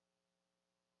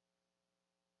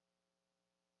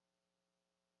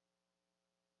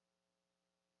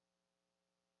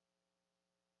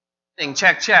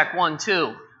Check, check, 1,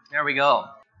 2. There we go.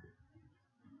 I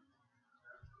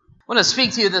want to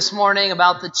speak to you this morning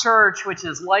about the church, which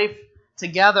is life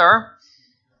together,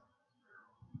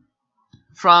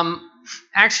 from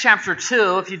Acts chapter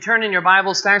 2. If you turn in your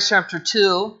Bibles to Acts chapter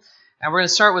 2, and we're going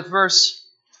to start with verse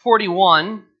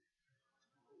 41.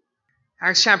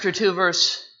 Acts chapter 2,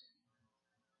 verse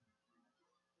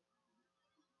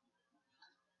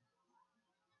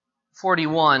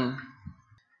 41.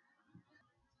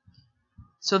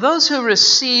 So those who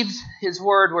received his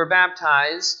word were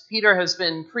baptized. Peter has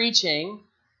been preaching,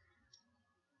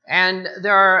 and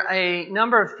there are a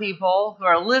number of people who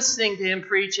are listening to him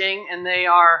preaching, and they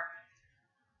are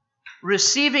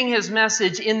receiving his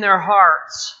message in their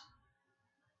hearts.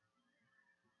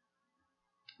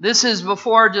 This is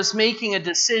before just making a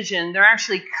decision. They're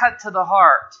actually cut to the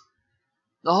heart.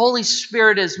 The Holy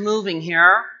Spirit is moving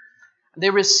here.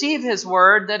 They receive his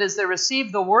word. That is, they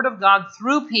receive the word of God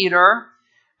through Peter.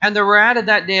 And there were added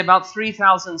that day about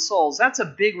 3,000 souls. That's a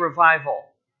big revival.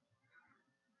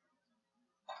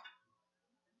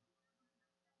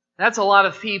 That's a lot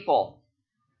of people.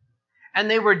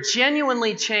 And they were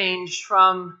genuinely changed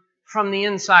from the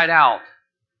inside out.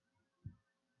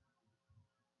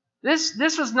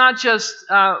 This was not just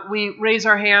we raise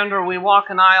our hand or we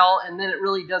walk an aisle and then it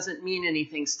really doesn't mean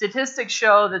anything. Statistics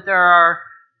show that there are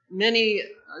many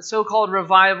so-called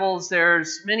revivals.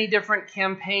 There's many different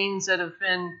campaigns that have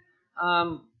been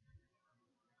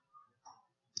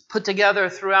put together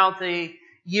throughout the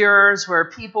years where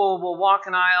people will walk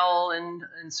an aisle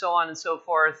and so on and so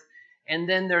forth, and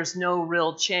then there's no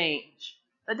real change.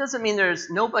 That doesn't mean there's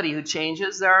nobody who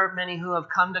changes. There are many who have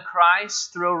come to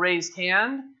Christ through a raised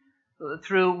hand,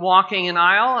 through walking an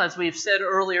aisle. As we've said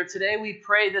earlier today, we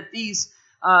pray that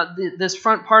this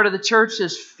front part of the church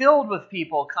is filled with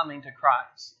people coming to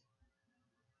Christ.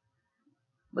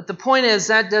 But the point is,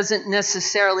 that doesn't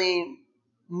necessarily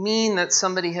mean that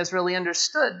somebody has really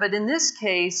understood. But in this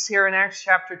case, here in Acts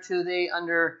chapter 2, they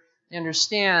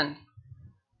understand.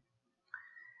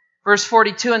 Verse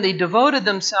 42, and they devoted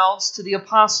themselves to the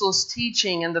apostles'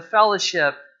 teaching and the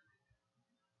fellowship,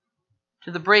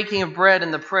 to the breaking of bread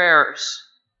and the prayers.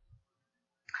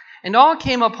 And all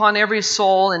came upon every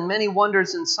soul, and many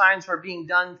wonders and signs were being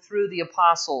done through the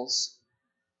apostles.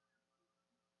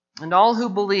 And all who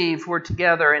believed were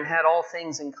together and had all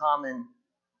things in common.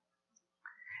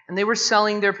 And they were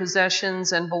selling their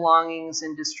possessions and belongings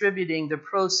and distributing the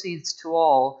proceeds to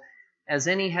all as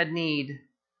any had need.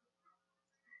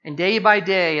 And day by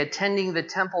day, attending the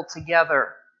temple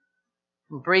together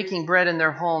and breaking bread in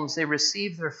their homes, they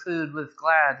received their food with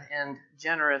glad and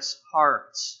generous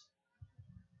hearts.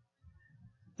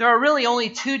 There are really only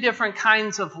two different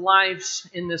kinds of lives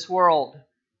in this world.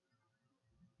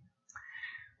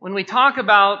 When we talk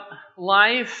about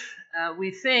life,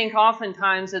 we think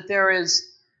oftentimes that there is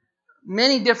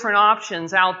many different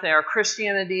options out there.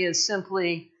 Christianity is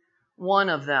simply one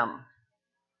of them.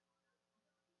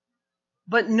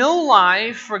 But no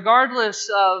life,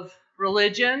 regardless of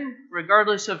religion,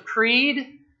 regardless of creed,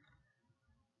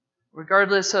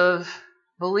 regardless of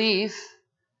belief,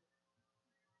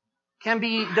 can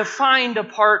be defined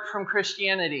apart from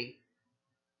Christianity.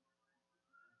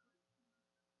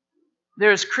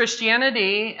 There's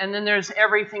Christianity, and then there's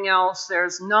everything else.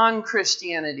 There's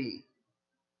non-Christianity.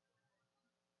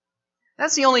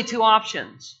 That's the only two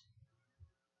options.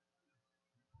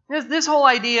 There's this whole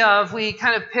idea of we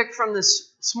kind of pick from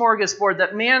this smorgasbord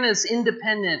that man is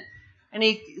independent. And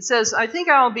he says, I think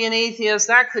I'll be an atheist.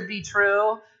 That could be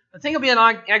true. I think I'll be an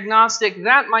agnostic.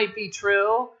 That might be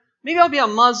true. Maybe I'll be a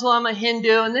Muslim, a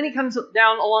Hindu, and then he comes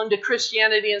down along to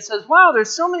Christianity and says, wow, there's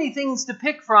so many things to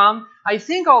pick from. I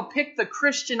think I'll pick the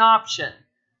Christian option.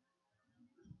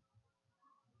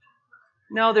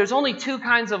 No, there's only two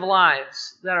kinds of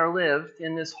lives that are lived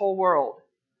in this whole world.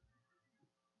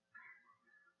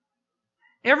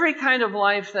 Every kind of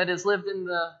life that is lived in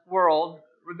the world,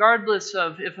 regardless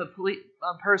of if a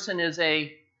person is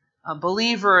a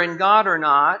believer in God or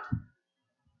not,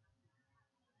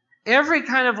 every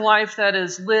kind of life that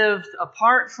is lived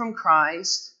apart from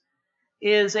Christ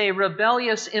is a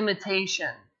rebellious imitation.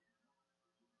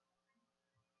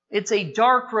 It's a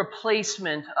dark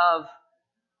replacement of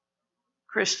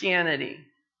Christianity.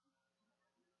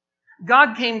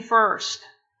 God came first.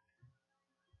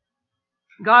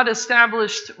 God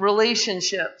established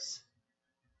relationships.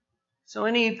 So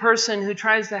any person who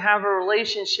tries to have a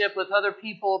relationship with other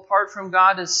people apart from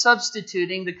God is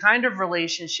substituting the kind of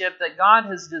relationship that God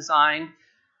has designed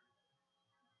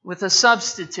with a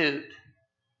substitute,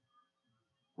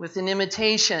 with an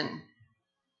imitation.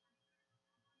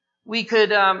 We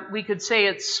could say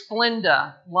it's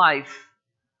Splenda life.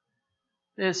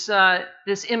 this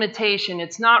imitation.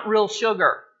 It's not real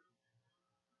sugar.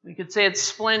 We could say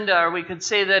it's Splenda, or we could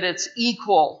say that it's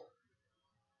equal.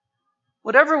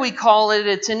 Whatever we call it,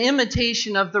 it's an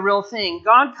imitation of the real thing.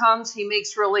 God comes, He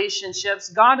makes relationships.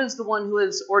 God is the one who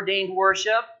has ordained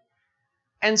worship.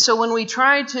 And so when we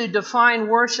try to define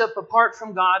worship apart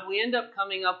from God, we end up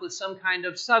coming up with some kind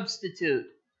of substitute.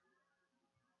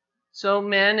 So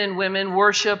men and women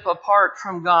worship apart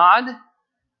from God. And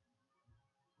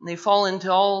they fall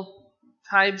into all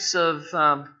types of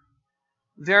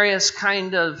various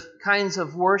kinds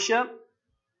of worship.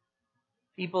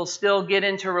 People still get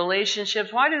into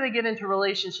relationships. Why do they get into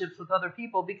relationships with other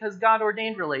people? Because God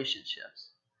ordained relationships.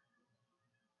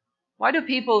 Why do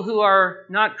people who are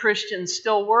not Christians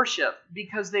still worship?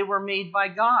 Because they were made by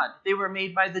God. They were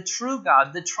made by the true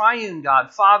God, the triune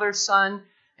God, Father, Son,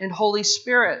 and Holy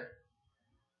Spirit.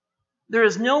 There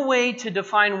is no way to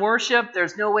define worship.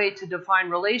 There's no way to define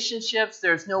relationships.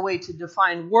 There's no way to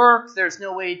define work. There's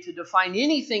no way to define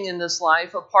anything in this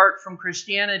life apart from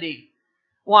Christianity.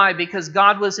 Why? Because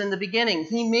God was in the beginning.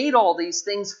 He made all these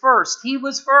things first. He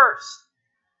was first.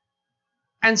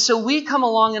 And so we come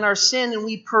along in our sin and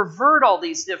we pervert all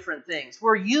these different things.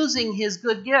 We're using His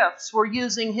good gifts. We're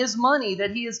using His money that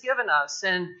He has given us.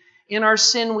 And in our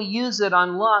sin, we use it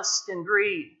on lust and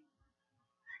greed.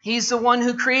 He's the one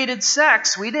who created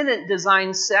sex. We didn't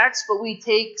design sex, but we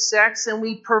take sex and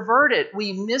we pervert it.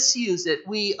 We misuse it.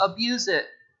 We abuse it.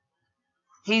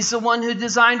 He's the one who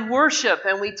designed worship,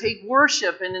 and we take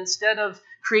worship, and instead of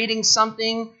creating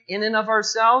something in and of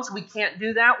ourselves, we can't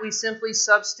do that. We simply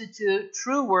substitute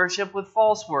true worship with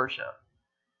false worship.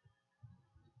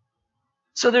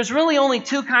 So there's really only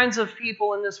two kinds of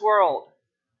people in this world.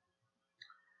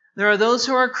 There are those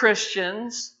who are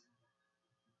Christians,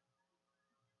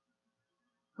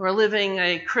 who are living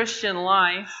a Christian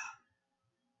life,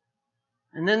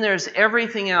 and then there's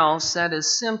everything else that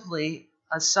is simply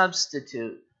a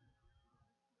substitute.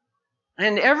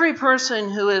 And every person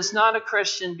who is not a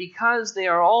Christian, because they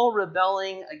are all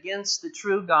rebelling against the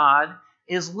true God,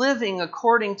 is living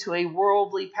according to a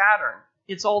worldly pattern.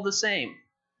 It's all the same.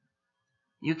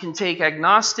 You can take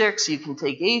agnostics, you can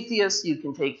take atheists, you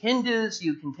can take Hindus,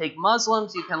 you can take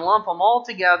Muslims, you can lump them all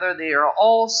together. They are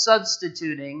all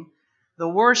substituting the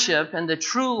worship and the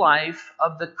true life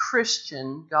of the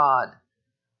Christian God,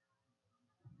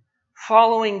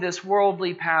 following this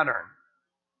worldly pattern.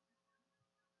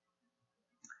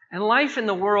 And life in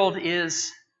the world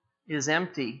is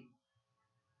empty.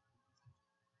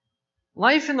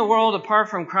 Life in the world apart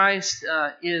from Christ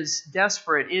is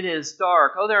desperate. It is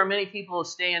dark. Oh, there are many people who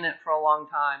stay in it for a long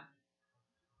time.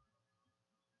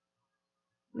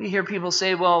 We hear people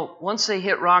say, well, once they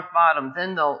hit rock bottom,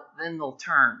 then they'll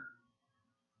turn.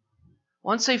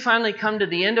 Once they finally come to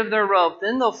the end of their rope,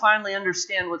 then they'll finally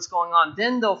understand what's going on.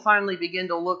 Then they'll finally begin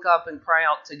to look up and cry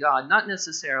out to God. Not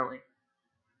necessarily.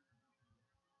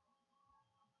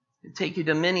 It take you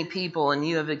to many people, and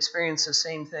you have experienced the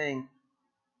same thing.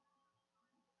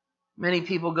 Many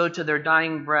people go to their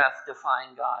dying breath to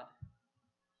find God.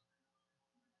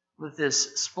 With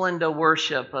this Splenda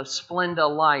worship, a Splenda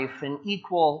life, an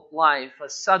equal life, a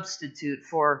substitute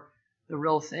for the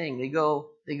real thing. They go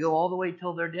all the way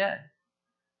till they're dead.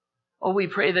 Oh, we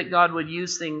pray that God would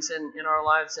use things in our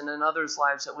lives and in others'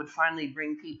 lives that would finally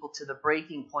bring people to the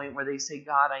breaking point where they say,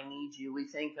 God, I need you. We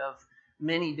think of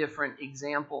many different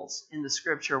examples in the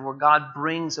Scripture where God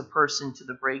brings a person to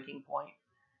the breaking point.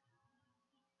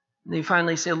 And they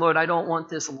finally say, Lord, I don't want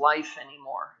this life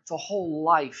anymore. It's a whole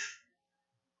life.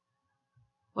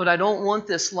 Lord, I don't want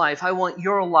this life. I want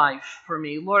your life for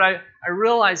me. Lord, I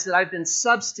realize that I've been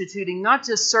substituting not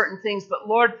just certain things, but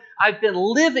Lord, I've been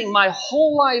living my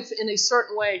whole life in a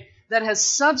certain way that has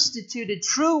substituted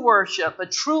true worship, a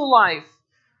true life,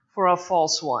 for a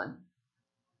false one.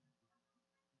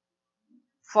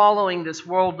 Following this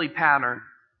worldly pattern.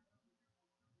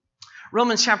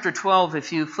 Romans chapter 12,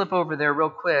 if you flip over there real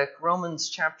quick, Romans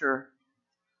chapter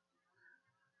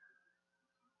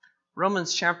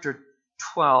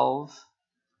 12,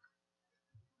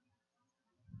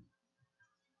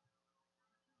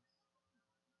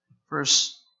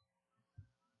 verse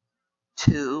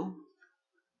 2.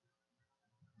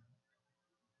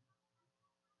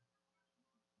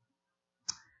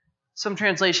 Some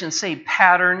translations say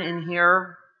pattern in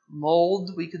here,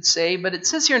 mold, we could say, but it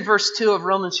says here in verse 2 of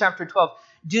Romans chapter 12,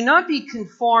 do not be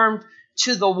conformed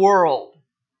to the world.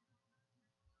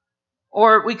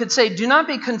 Or we could say, do not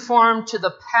be conformed to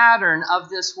the pattern of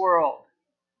this world.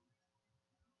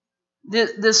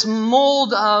 This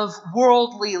mold of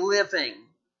worldly living.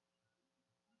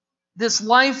 This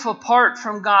life apart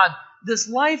from God. this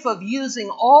life of using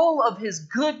all of his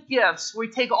good gifts. We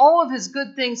take all of his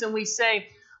good things and we say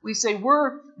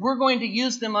we're going to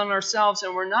use them on ourselves,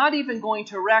 and we're not even going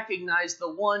to recognize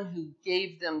the one who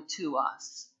gave them to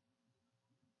us.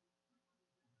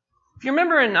 If you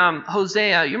remember in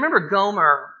Hosea, you remember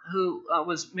Gomer, who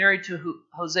was married to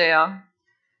Hosea.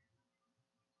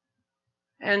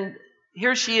 And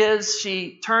here she is.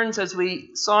 She turns, as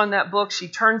we saw in that book, she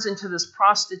turns into this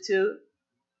prostitute.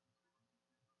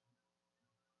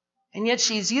 And yet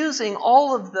she's using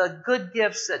all of the good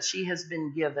gifts that she has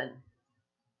been given.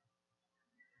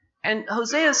 And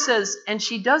Hosea says, and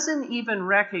she doesn't even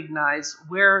recognize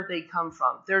where they come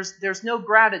from. There's no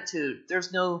gratitude.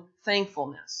 There's no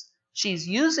thankfulness. She's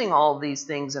using all of these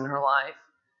things in her life,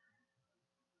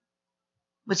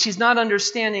 but she's not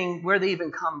understanding where they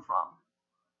even come from.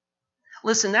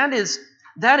 Listen, that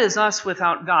is us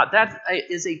without God. That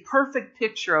is a perfect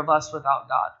picture of us without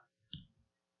God.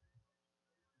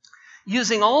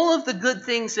 Using all of the good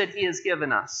things that he has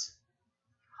given us,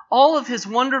 all of his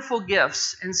wonderful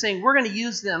gifts, and saying we're going to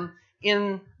use them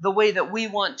in the way that we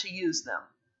want to use them.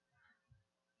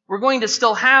 We're going to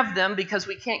still have them because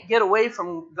we can't get away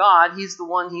from God. He's the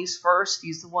one, he's first.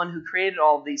 He's the one who created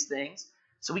all of these things.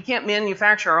 So we can't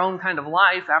manufacture our own kind of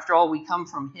life. After all, we come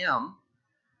from him.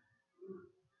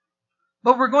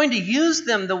 But we're going to use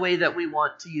them the way that we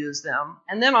want to use them.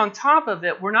 And then on top of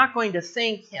it, we're not going to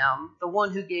thank him, the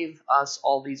one who gave us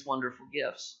all these wonderful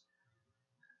gifts.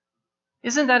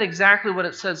 Isn't that exactly what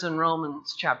it says in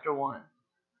Romans chapter 1?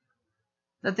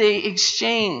 That they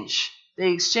exchange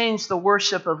the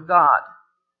worship of God.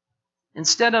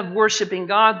 Instead of worshiping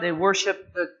God, they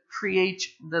worship the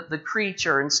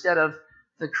creature instead of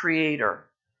the Creator.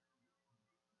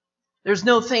 There's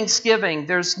no thanksgiving.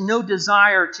 There's no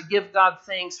desire to give God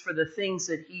thanks for the things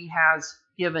that he has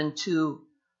given to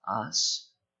us.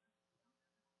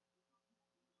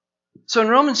 So in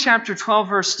Romans chapter 12,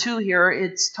 verse 2 here,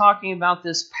 it's talking about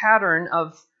this pattern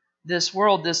of this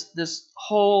world, this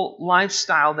whole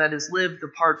lifestyle that is lived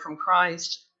apart from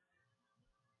Christ.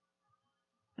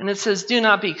 And it says, do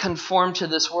not be conformed to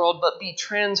this world, but be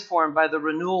transformed by the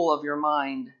renewal of your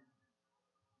mind,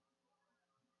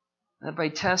 that by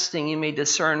testing you may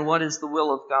discern what is the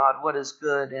will of God, what is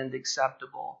good and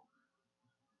acceptable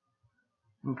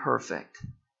and perfect.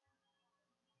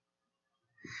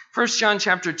 1 John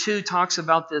chapter 2 talks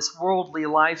about this worldly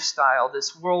lifestyle,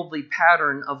 this worldly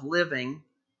pattern of living,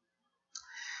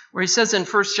 where he says in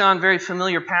 1 John, very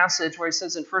familiar passage, where he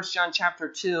says in 1 John chapter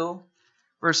 2,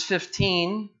 verse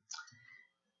 15,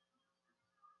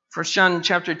 1 John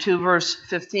chapter 2, verse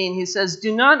 15, he says,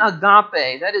 do not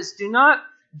agape, that is, do not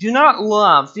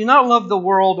love the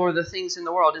world or the things in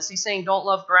the world. Is he saying don't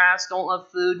love grass, don't love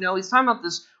food? No, he's talking about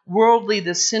this worldly,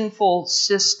 this sinful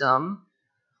system,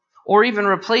 or even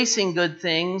replacing good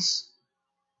things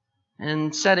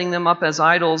and setting them up as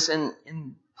idols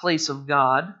in place of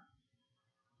God.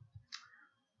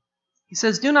 He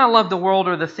says, do not love the world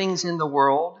or the things in the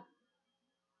world.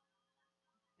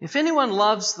 If anyone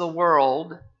loves the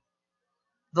world,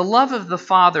 the love of the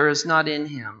Father is not in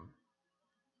him.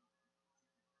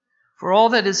 For all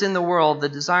that is in the world, the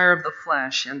desire of the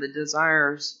flesh and the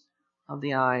desires of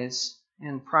the eyes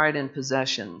and pride in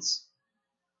possessions,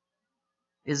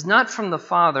 is not from the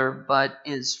Father, but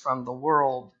is from the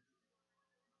world.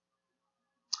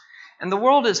 And the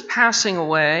world is passing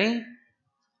away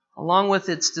along with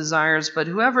its desires, but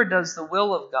whoever does the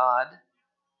will of God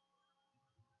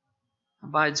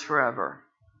abides forever.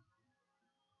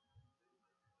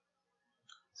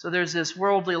 So there's this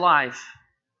worldly life.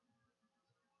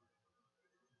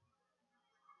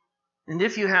 And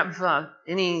if you have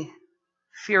any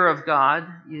fear of God,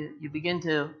 you begin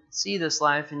to see this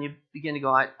life and you begin to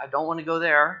go, I don't want to go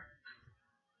there.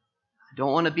 I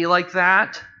don't want to be like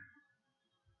that.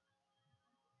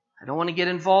 I don't want to get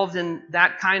involved in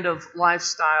that kind of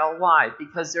lifestyle. Why?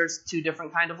 Because there's two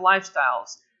different kinds of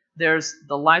lifestyles. There's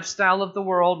the lifestyle of the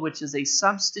world, which is a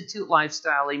substitute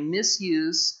lifestyle, a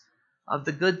misuse of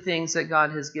the good things that God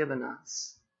has given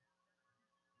us.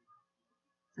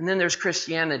 And then there's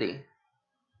Christianity.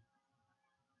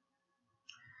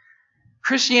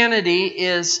 Christianity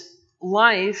is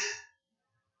life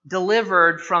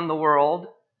delivered from the world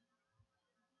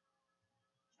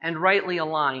and rightly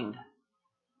aligned.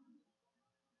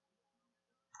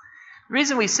 The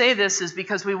reason we say this is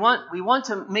because we want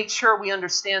to make sure we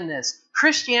understand this.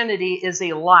 Christianity is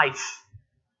a life.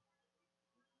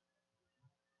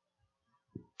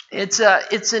 It's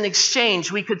an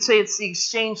exchange. We could say it's the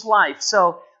exchange life.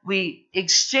 So we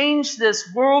exchange this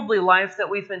worldly life that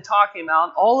we've been talking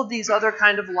about, all of these other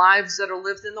kind of lives that are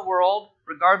lived in the world,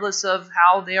 regardless of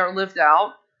how they are lived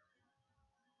out.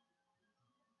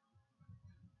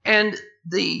 And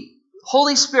the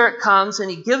Holy Spirit comes and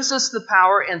he gives us the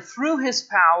power, and through his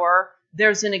power,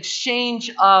 there's an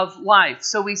exchange of life.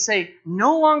 So we say,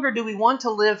 no longer do we want to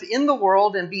live in the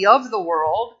world and be of the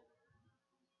world,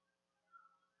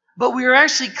 but we are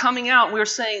actually coming out and we're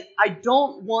saying, I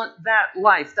don't want that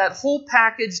life, that whole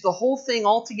package, the whole thing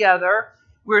altogether.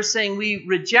 We're saying we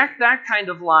reject that kind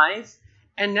of life.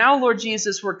 And now, Lord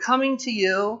Jesus, we're coming to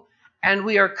you, and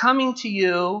we are coming to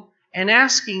you and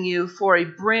asking you for a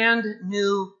brand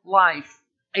new life,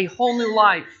 a whole new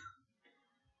life.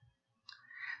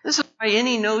 This is why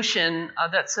any notion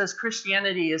that says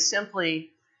Christianity is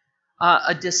simply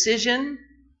a decision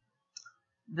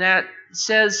that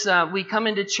says we come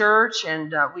into church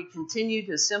and we continue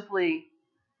to simply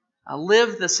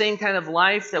live the same kind of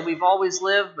life that we've always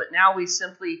lived, but now we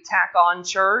simply tack on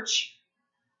church.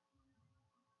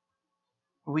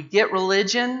 We get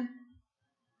religion.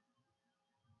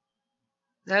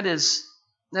 That is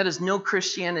no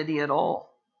Christianity at all.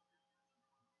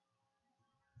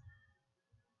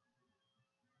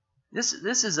 This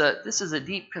is a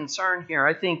deep concern here,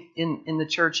 I think, in the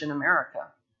church in America.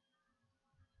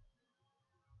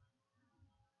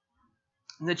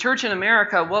 In the church in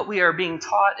America, what we are being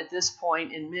taught at this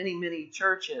point in many, many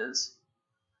churches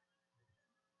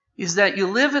is that you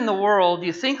live in the world,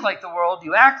 you think like the world,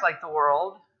 you act like the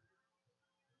world.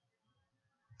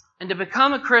 And to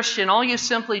become a Christian, all you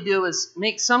simply do is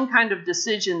make some kind of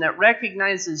decision that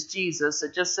recognizes Jesus.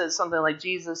 It just says something like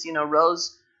Jesus,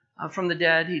 rose from the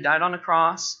dead. He died on a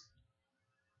cross.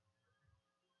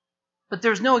 But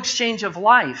there's no exchange of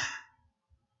life.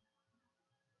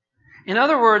 In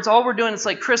other words, all we're doing is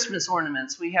like Christmas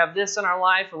ornaments. We have this in our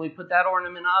life, and we put that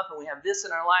ornament up, and we have this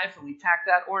in our life, and we tack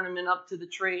that ornament up to the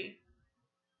tree.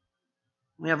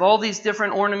 We have all these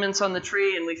different ornaments on the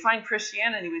tree, and we find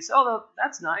Christianity. We say, oh,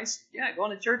 that's nice. Yeah,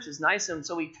 going to church is nice. And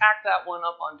so we tack that one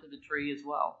up onto the tree as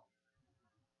well.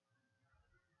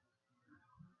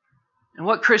 And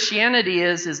what Christianity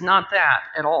is not that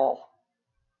at all.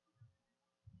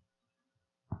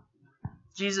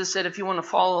 Jesus said if you want to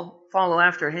follow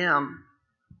after him,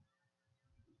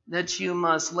 that you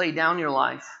must lay down your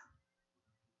life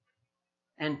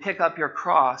and pick up your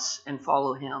cross and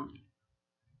follow him.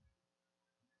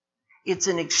 It's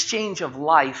an exchange of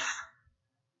life.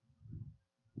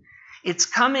 It's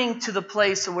coming to the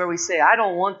place where we say, I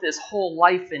don't want this whole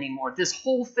life anymore. This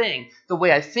whole thing, the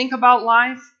way I think about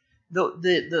life,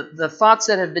 the thoughts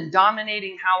that have been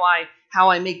dominating how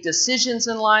I make decisions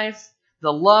in life,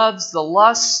 the loves, the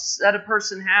lusts that a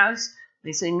person has.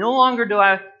 They say, no longer do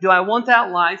I want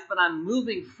that life, but I'm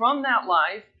moving from that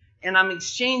life and I'm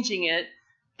exchanging it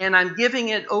and I'm giving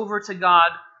it over to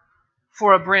God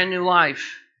for a brand new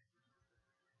life.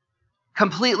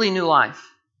 Completely new life.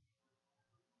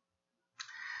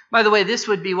 By the way, this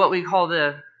would be what we call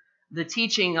the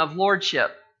teaching of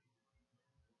lordship.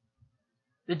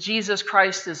 That Jesus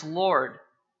Christ is Lord.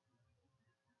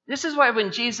 This is why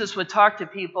when Jesus would talk to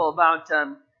people about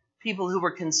people who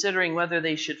were considering whether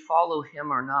they should follow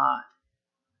him or not,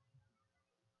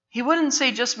 he wouldn't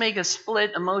say just make a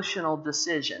split emotional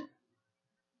decision.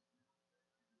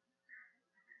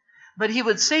 But he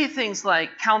would say things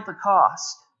like count the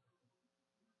cost.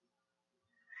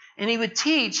 And he would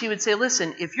say,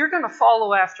 listen, if you're going to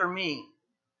follow after me,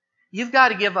 you've got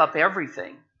to give up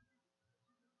everything.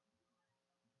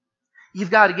 You've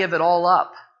got to give it all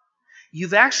up.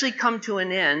 You've actually come to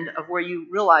an end of where you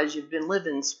realize you've been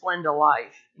living Splenda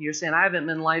life. You're saying, I haven't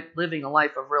been living a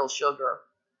life of real sugar.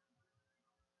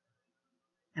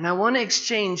 And I want to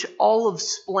exchange all of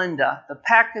Splenda, the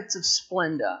packets of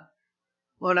Splenda.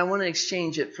 Lord, I want to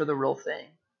exchange it for the real thing.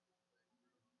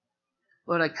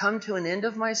 Lord, I come to an end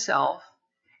of myself,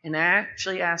 and I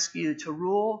actually ask you to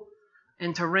rule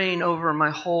and to reign over my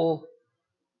whole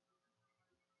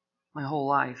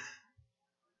life.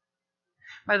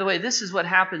 By the way, this is what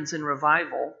happens in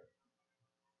revival.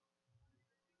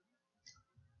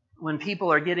 When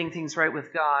people are getting things right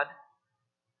with God,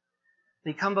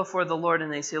 they come before the Lord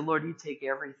and they say, Lord, you take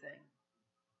everything.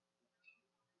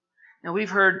 Now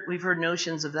we've heard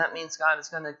notions of that means God is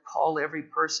going to call every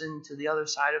person to the other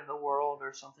side of the world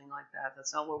or something like that.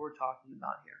 That's not what we're talking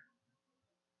about here.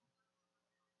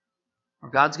 Or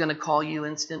God's going to call you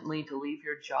instantly to leave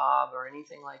your job or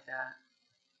anything like that.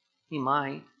 He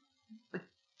might, but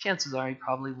chances are he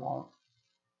probably won't.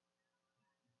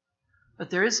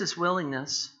 But there is this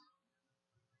willingness.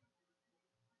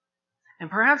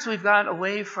 And perhaps we've got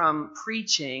away from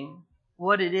preaching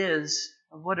what it is,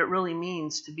 what it really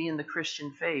means to be in the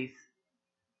Christian faith.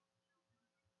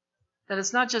 That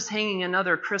it's not just hanging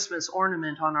another Christmas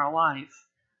ornament on our life,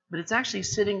 But it's actually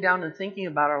sitting down and thinking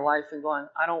about our life and going,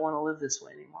 I don't want to live this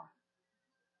way anymore.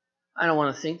 I don't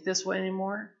want to think this way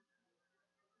anymore.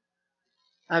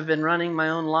 I've been running my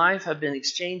own life. I've been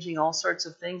exchanging all sorts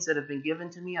of things that have been given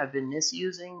to me. I've been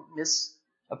misusing,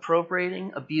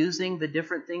 misappropriating, abusing the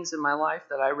different things in my life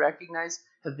that I recognize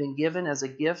have been given as a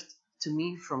gift to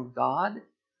me from God.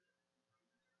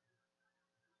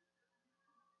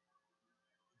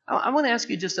 I want to ask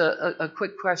you just a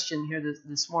quick question here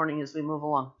this morning as we move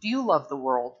along. Do you love the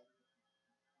world?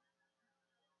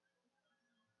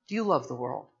 Do you love the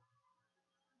world?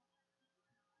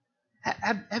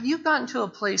 Have you gotten to a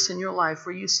place in your life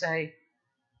where you say,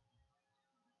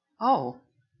 oh,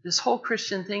 this whole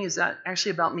Christian thing is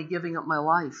actually about me giving up my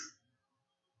life?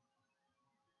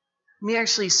 Me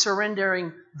actually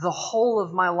surrendering the whole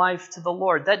of my life to the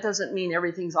Lord. That doesn't mean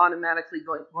everything's automatically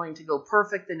going to go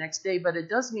perfect the next day, but it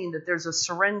does mean that there's a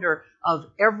surrender of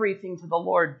everything to the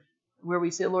Lord, where we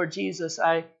say, Lord Jesus,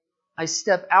 I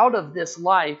step out of this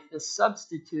life, this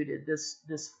substituted,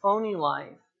 this phony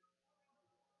life.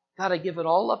 God, I give it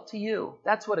all up to you.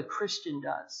 That's what a Christian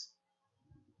does.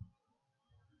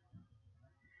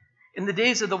 In the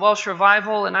days of the Welsh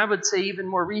Revival, and I would say even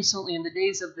more recently in the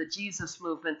days of the Jesus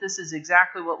movement, this is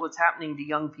exactly what was happening to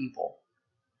young people.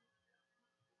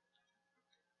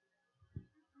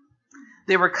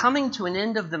 They were coming to an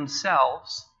end of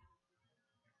themselves,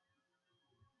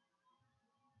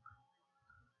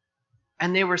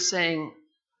 and they were saying,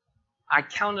 I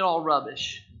count it all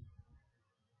rubbish.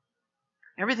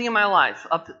 Everything in my life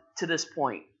up to this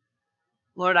point,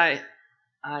 Lord, I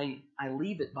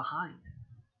leave it behind.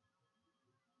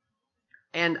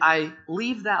 And I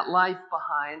leave that life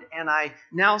behind, and I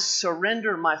now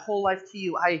surrender my whole life to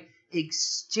you. I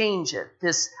exchange it,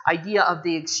 this idea of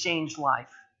the exchange life.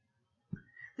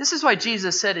 This is why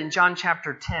Jesus said in John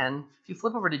chapter 10, if you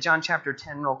flip over to John chapter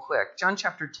 10 real quick, John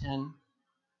chapter 10,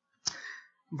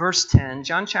 verse 10,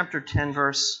 John chapter 10,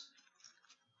 verse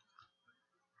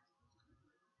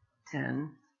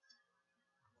 10.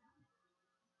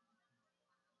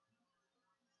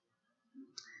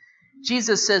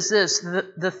 Jesus says this,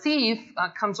 the thief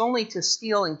comes only to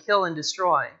steal and kill and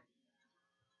destroy.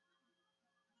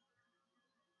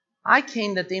 I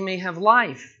came that they may have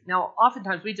life. Now,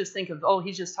 oftentimes we just think of,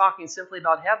 he's just talking simply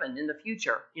about heaven in the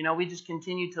future. We just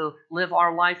continue to live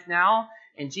our life now,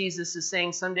 and Jesus is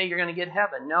saying someday you're going to get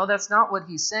heaven. No, that's not what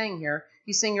he's saying here.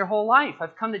 He's saying your whole life.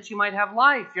 I've come that you might have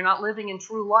life. You're not living in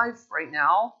true life right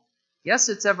now. Yes,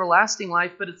 it's everlasting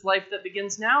life, but it's life that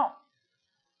begins now.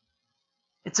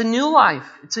 It's a new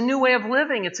life. It's a new way of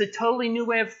living. It's a totally new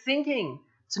way of thinking.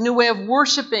 It's a new way of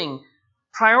worshiping.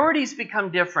 Priorities become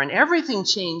different. Everything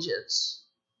changes.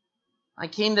 I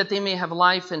came that they may have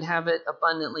life and have it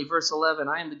abundantly. Verse 11,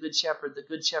 I am the good shepherd. The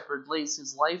good shepherd lays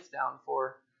his life down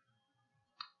for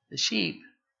the sheep.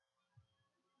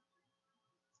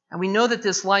 And we know that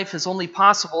this life is only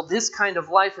possible, this kind of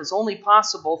life is only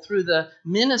possible through the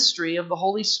ministry of the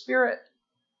Holy Spirit.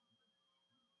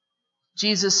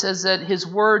 Jesus says that his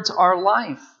words are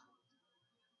life.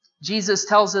 Jesus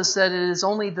tells us that it is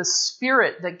only the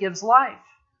Spirit that gives life.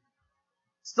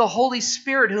 It's the Holy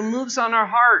Spirit who moves on our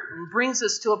heart and brings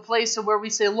us to a place where we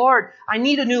say, Lord, I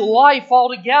need a new life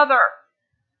altogether.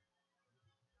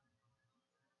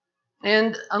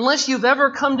 And unless you've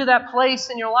ever come to that place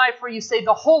in your life where you say,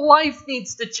 the whole life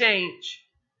needs to change.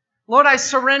 Lord, I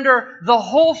surrender the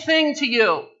whole thing to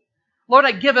you. Lord,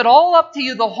 I give it all up to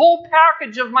you, the whole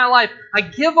package of my life. I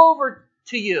give over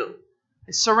to you.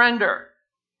 I surrender.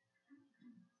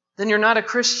 Then you're not a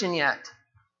Christian yet.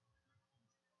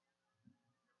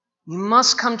 You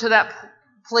must come to that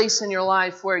place in your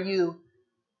life where you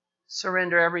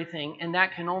surrender everything, and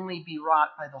that can only be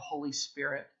wrought by the Holy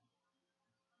Spirit.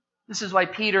 This is why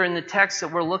Peter, in the text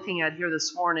that we're looking at here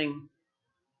this morning,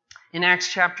 in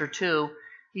Acts chapter 2,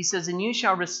 he says, and you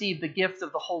shall receive the gift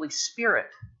of the Holy Spirit.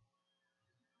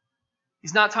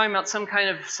 He's not talking about some kind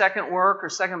of second work or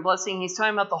second blessing. He's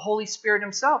talking about the Holy Spirit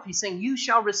himself. He's saying, you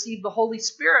shall receive the Holy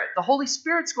Spirit. The Holy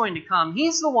Spirit's going to come.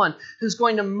 He's the one who's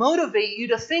going to motivate you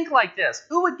to think like this.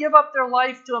 Who would give up their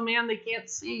life to a man they can't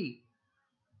see?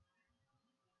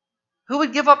 Who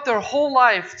would give up their whole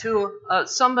life to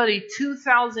somebody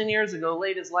 2,000 years ago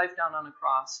laid his life down on a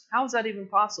cross? How is that even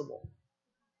possible?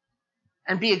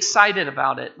 And be excited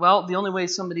about it. Well, the only way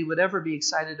somebody would ever be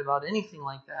excited about anything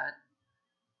like that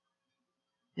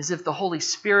is if the Holy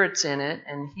Spirit's in it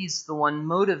and he's the one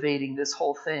motivating this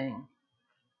whole thing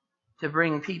to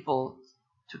bring people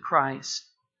to Christ.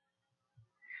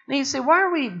 Now you say, why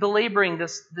are we belaboring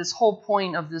this whole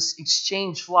point of this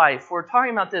exchange life? We're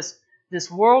talking about this this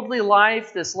worldly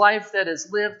life, this life that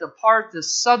is lived apart,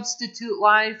 this substitute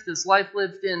life, this life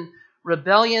lived in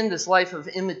rebellion, this life of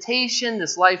imitation,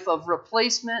 this life of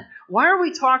replacement. Why are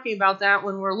we talking about that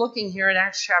when we're looking here at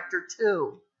Acts chapter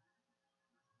 2?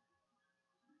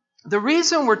 The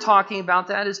reason we're talking about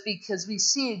that is because we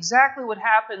see exactly what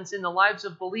happens in the lives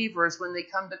of believers when they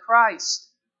come to Christ.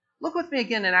 Look with me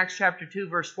again in Acts chapter 2,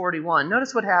 verse 41.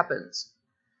 Notice what happens.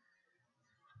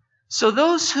 So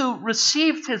those who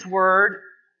received his word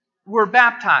were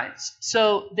baptized.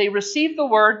 So they received the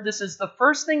word. This is the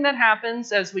first thing that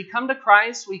happens as we come to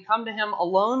Christ. We come to him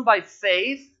alone by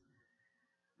faith.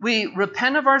 We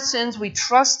repent of our sins. We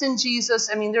trust in Jesus.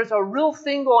 I mean, there's a real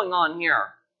thing going on here.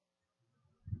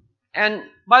 And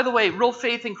by the way, real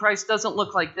faith in Christ doesn't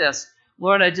look like this.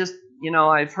 Lord,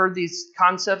 I've heard these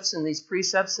concepts and these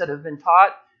precepts that have been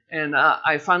taught, and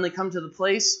I finally come to the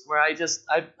place where I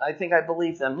think I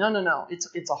believe them. No.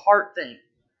 It's a heart thing.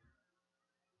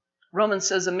 Romans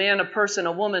says a man, a person,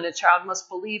 a woman, a child must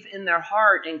believe in their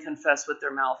heart and confess with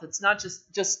their mouth. It's not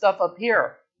just stuff up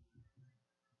here.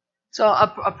 So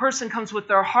a person comes with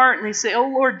their heart and they say, oh,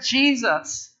 Lord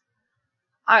Jesus,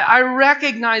 I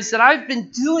recognize that I've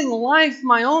been doing life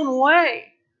my own way.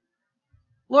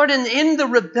 Lord, in the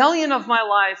rebellion of my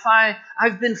life,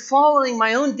 I've been following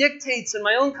my own dictates and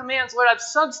my own commands. Lord, I've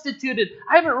substituted.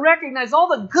 I haven't recognized all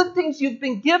the good things you've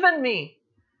been giving me.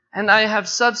 And I have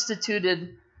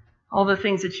substituted all the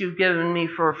things that you've given me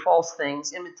for false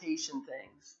things, imitation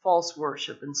things, false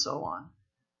worship, and so on.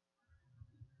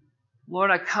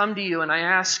 Lord, I come to you and I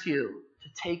ask you to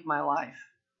take my life.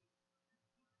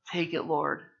 Take it,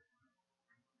 Lord.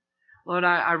 Lord,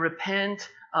 I repent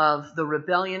of the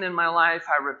rebellion in my life.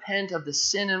 I repent of the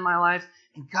sin in my life.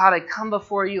 And God, I come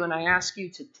before you and I ask you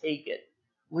to take it.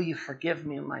 Will you forgive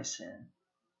me of my sin?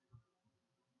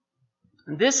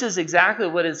 And this is exactly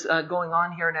what is going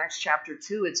on here in Acts chapter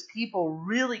 2. It's people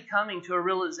really coming to a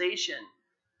realization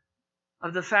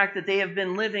of the fact that they have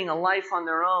been living a life on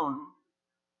their own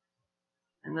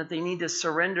and that they need to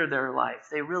surrender their life.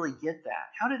 They really get that.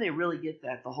 How do they really get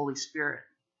that? The Holy Spirit.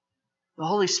 The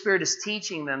Holy Spirit is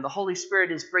teaching them. The Holy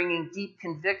Spirit is bringing deep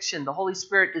conviction. The Holy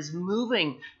Spirit is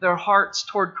moving their hearts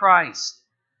toward Christ.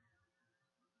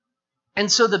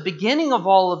 And so the beginning of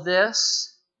all of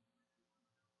this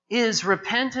is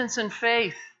repentance and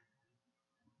faith.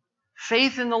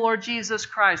 Faith in the Lord Jesus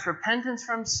Christ. Repentance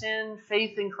from sin,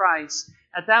 faith in Christ.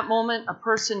 At that moment, a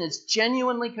person is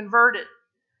genuinely converted.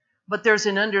 But there's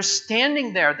an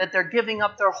understanding there that they're giving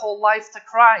up their whole life to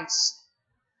Christ.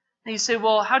 And you say,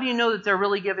 well, how do you know that they're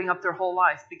really giving up their whole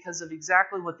life? Because of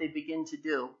exactly what they begin to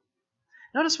do.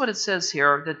 Notice what it says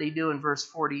here that they do in verse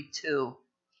 42.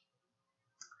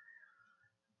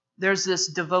 There's this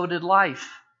devoted life.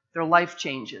 Their life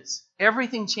changes.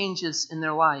 Everything changes in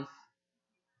their life.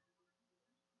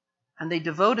 And they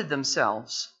devoted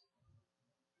themselves.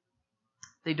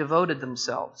 They devoted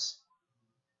themselves.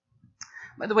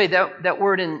 By the way, that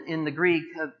word in the Greek,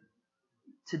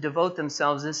 to devote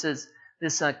themselves, this is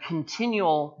this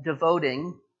continual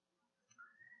devoting.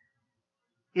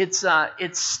 It's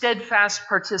steadfast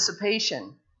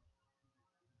participation.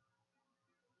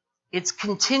 It's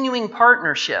continuing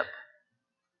partnership.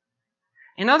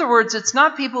 In other words, it's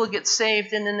not people who get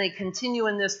saved and then they continue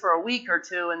in this for a week or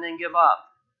two and then give up.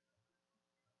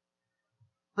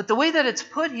 But the way that it's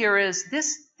put here is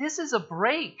this is a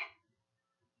break.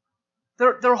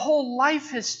 Their whole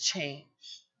life has changed.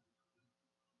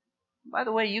 By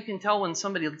the way, you can tell when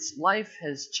somebody's life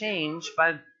has changed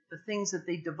by the things that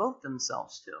they devote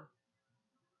themselves to.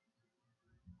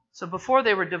 So before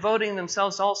they were devoting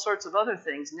themselves to all sorts of other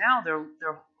things. Now their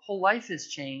whole life has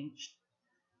changed.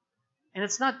 And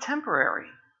it's not temporary.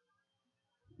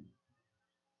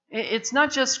 It's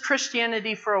not just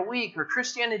Christianity for a week or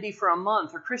Christianity for a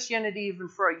month or Christianity even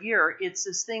for a year. It's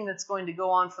this thing that's going to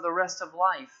go on for the rest of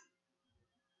life.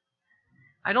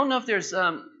 I don't know if there's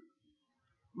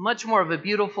much more of a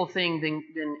beautiful thing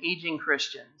than aging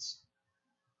Christians.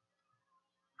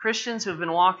 Christians who have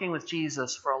been walking with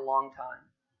Jesus for a long time.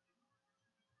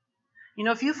 You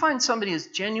know, if you find somebody who's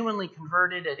genuinely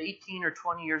converted at 18 or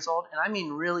 20 years old, and I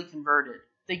mean really converted,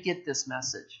 they get this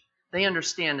message. They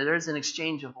understand that there's an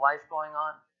exchange of life going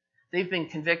on. They've been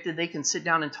convicted. They can sit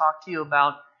down and talk to you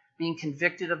about being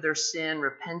convicted of their sin,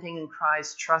 repenting in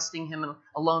Christ, trusting Him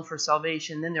alone for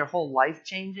salvation, then their whole life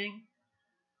changing.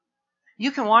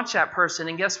 You can watch that person,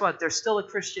 and guess what? They're still a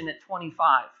Christian at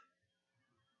 25.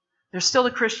 They're still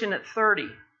a Christian at 30,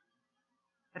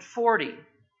 at 40,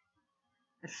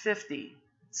 at 50,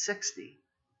 at 60.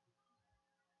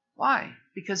 Why?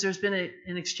 Because there's been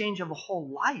an exchange of a whole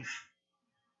life.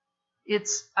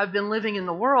 I've been living in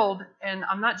the world, and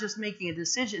I'm not just making a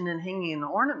decision and hanging an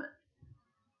ornament,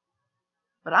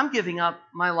 but I'm giving up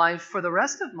my life for the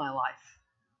rest of my life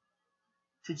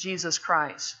to Jesus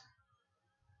Christ.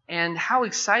 And how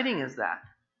exciting is that?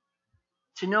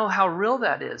 To know how real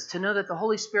that is, to know that the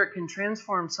Holy Spirit can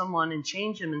transform someone and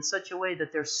change them in such a way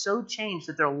that they're so changed,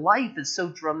 that their life is so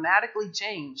dramatically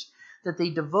changed, that they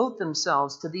devote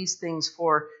themselves to these things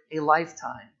for a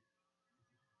lifetime.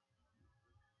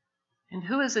 And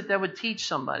who is it that would teach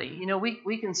somebody? You know,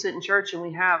 we can sit in church and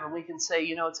we can say,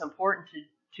 you know, it's important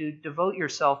to devote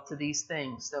yourself to these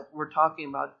things that we're talking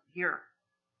about here.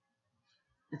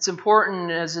 It's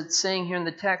important, as it's saying here in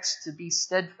the text, to be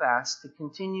steadfast, to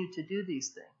continue to do these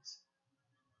things.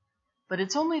 But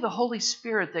it's only the Holy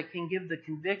Spirit that can give the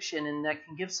conviction and that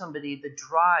can give somebody the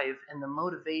drive and the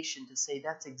motivation to say,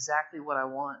 that's exactly what I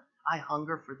want. I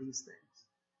hunger for these things.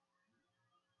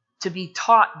 To be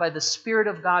taught by the Spirit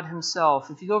of God Himself.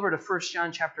 If you go over to 1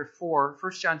 John chapter 4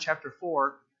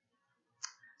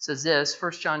 says this,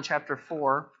 1 John chapter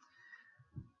 4,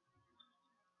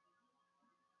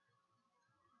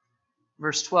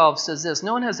 verse 12 says this,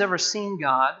 no one has ever seen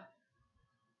God.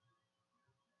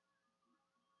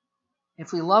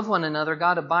 If we love one another,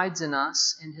 God abides in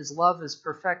us, and His love is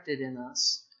perfected in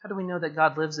us. How do we know that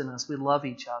God lives in us? We love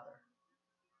each other.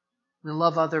 We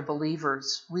love other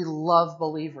believers. We love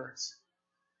believers.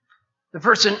 The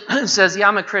person says, yeah,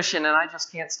 I'm a Christian, and I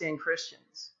just can't stand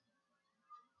Christians.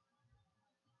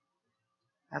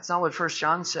 That's not what 1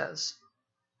 John says.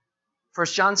 1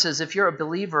 John says, if you're a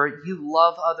believer, you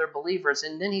love other believers.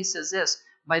 And then he says this,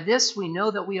 by this we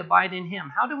know that we abide in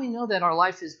Him. How do we know that our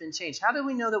life has been changed? How do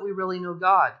we know that we really know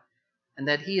God and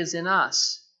that He is in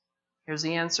us? Here's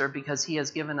the answer, because He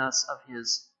has given us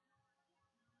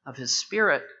of His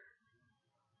Spirit.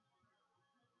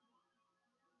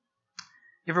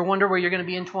 You ever wonder where you're going to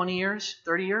be in 20 years,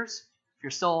 30 years, if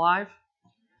you're still alive?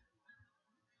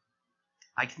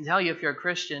 I can tell you, if you're a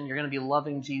Christian, you're going to be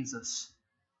loving Jesus.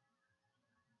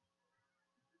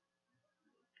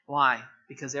 Why?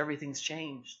 Because everything's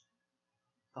changed.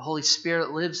 The Holy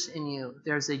Spirit lives in you.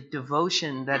 There's a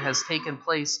devotion that has taken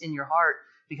place in your heart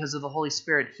because of the Holy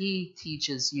Spirit. He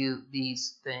teaches you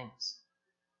these things.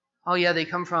 Oh yeah, they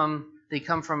come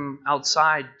from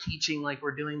outside teaching like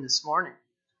we're doing this morning.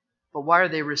 But why are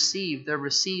they received? They're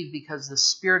received because the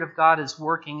Spirit of God is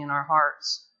working in our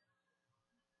hearts.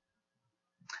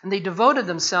 And they devoted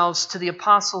themselves to the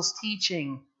apostles'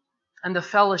 teaching and the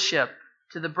fellowship,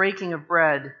 to the breaking of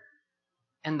bread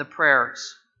and the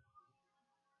prayers.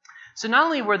 So not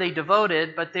only were they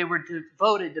devoted, but they were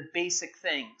devoted to basic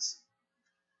things.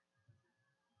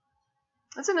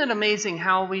 Isn't it amazing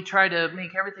how we try to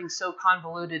make everything so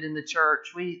convoluted in the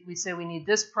church? We say we need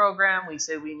this program, we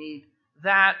say we need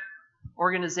that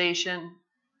organization.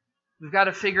 We've got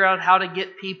to figure out how to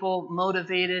get people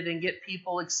motivated and get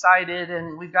people excited,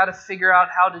 and we've got to figure out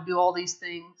how to do all these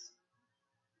things.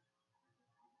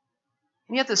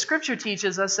 And yet the Scripture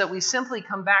teaches us that we simply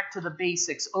come back to the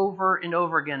basics over and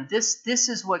over again. This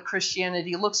is what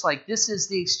Christianity looks like. This is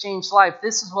the exchanged life.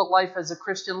 This is what life as a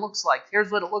Christian looks like.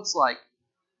 Here's what it looks like.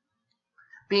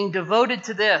 Being devoted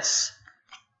to this.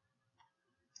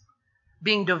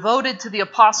 Being devoted to the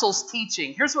apostles'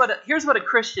 teaching. Here's what a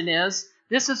Christian is.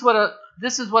 This is what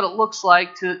it looks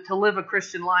like to live a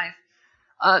Christian life.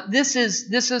 This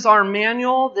is our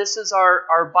manual. This is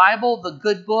our Bible, the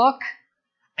good book.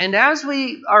 And as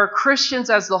we are Christians,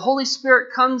 as the Holy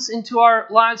Spirit comes into our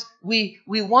lives, we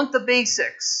want the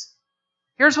basics.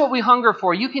 Here's what we hunger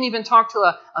for. You can even talk to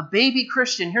a baby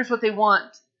Christian. Here's what they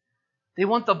want. They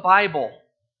want the Bible.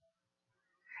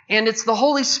 And it's the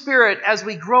Holy Spirit, as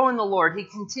we grow in the Lord, He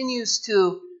continues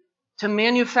to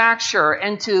manufacture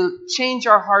and to change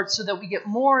our hearts so that we get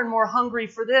more and more hungry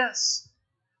for this.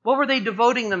 What were they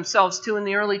devoting themselves to in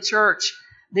the early church?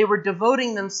 They were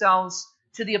devoting themselves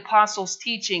to the apostles'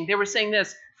 teaching. They were saying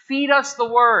this, feed us the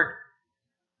word.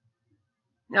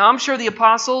 Now, I'm sure the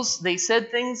apostles, they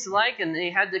said things like, and they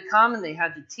had to come and they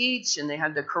had to teach and they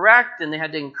had to correct and they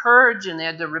had to encourage and they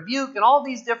had to rebuke and all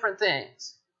these different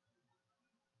things.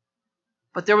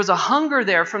 But there was a hunger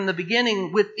there from the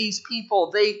beginning with these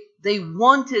people. They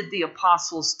wanted the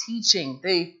apostles' teaching.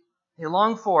 They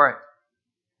longed for it.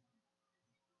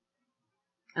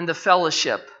 And the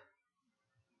fellowship.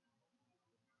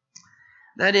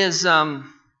 That is, there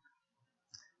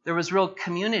was real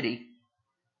community.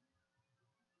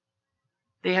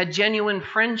 They had genuine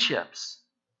friendships.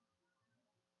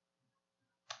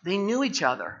 They knew each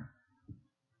other.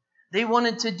 They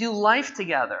wanted to do life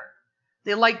together.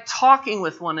 They liked talking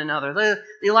with one another.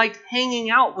 They liked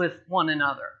hanging out with one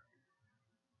another.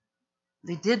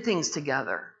 They did things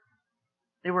together.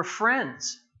 They were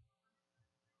friends.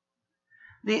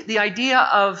 The idea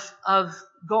of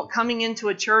coming into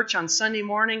a church on Sunday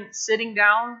morning, sitting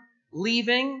down,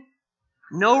 leaving,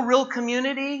 no real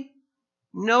community,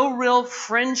 no real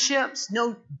friendships,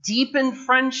 no deepened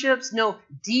friendships, no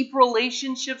deep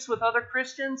relationships with other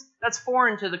Christians, that's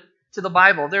foreign to the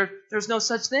Bible. There's no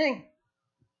such thing.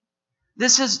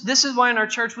 This is why in our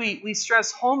church we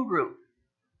stress home group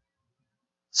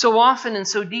so often and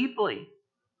so deeply.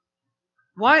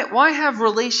 Why have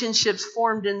relationships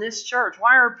formed in this church?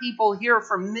 Why are people here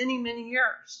for many, many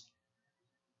years?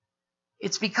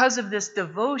 It's because of this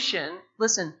devotion.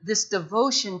 Listen, this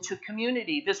devotion to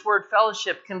community. This word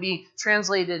fellowship can be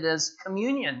translated as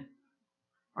communion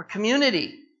or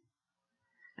community.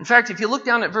 In fact, if you look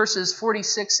down at verses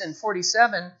 46 and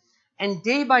 47, and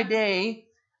day by day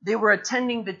they were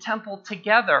attending the temple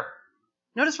together.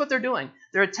 Notice what they're doing.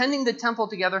 They're attending the temple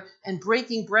together and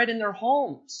breaking bread in their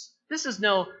homes. This is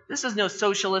no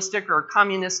socialistic or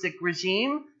communistic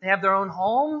regime. They have their own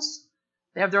homes.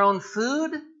 They have their own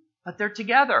food, but they're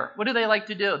together. What do they like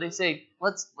to do? They say,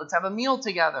 let's have a meal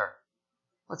together.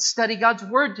 Let's study God's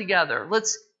word together.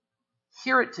 Let's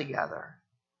hear it together.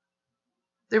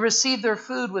 They receive their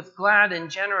food with glad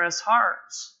and generous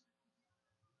hearts.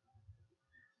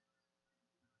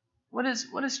 What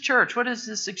is church? What is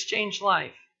this exchange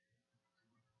life?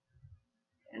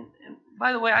 And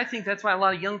by the way, I think that's why a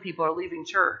lot of young people are leaving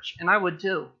church, and I would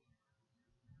too.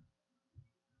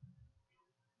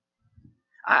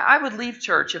 I would leave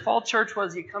church if all church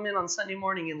was you come in on Sunday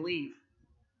morning and leave.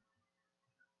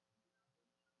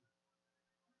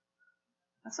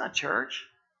 That's not church.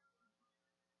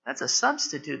 That's a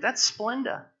substitute. That's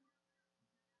Splenda.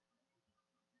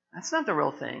 That's not the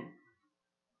real thing.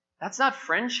 That's not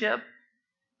friendship.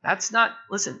 That's not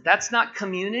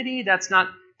community. That's not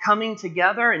coming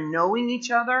together and knowing each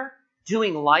other,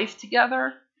 doing life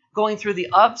together, going through the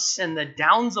ups and the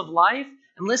downs of life.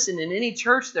 And listen, in any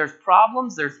church, there's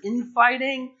problems, there's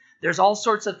infighting, there's all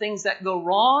sorts of things that go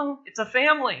wrong. It's a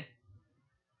family.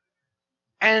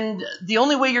 And the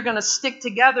only way you're going to stick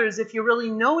together is if you really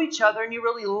know each other and you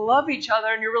really love each other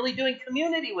and you're really doing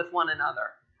community with one another.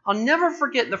 I'll never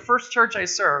forget the first church I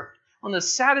served. One of the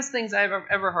saddest things I've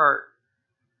ever heard.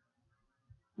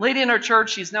 Lady in our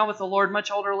church, she's now with the Lord, much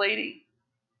older lady.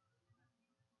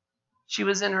 She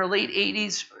was in her late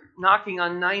 80s, knocking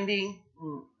on 90.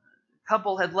 A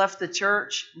couple had left the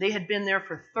church. They had been there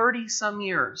for 30-some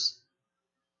years.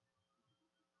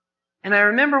 And I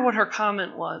remember what her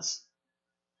comment was.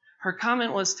 Her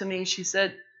comment was to me, she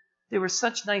said, they were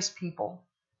such nice people.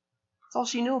 That's all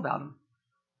she knew about them.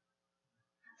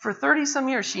 For 30-some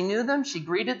years, she knew them, she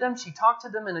greeted them, she talked to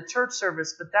them in a church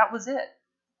service, but that was it.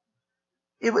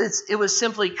 It was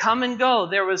simply come and go.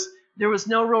 There was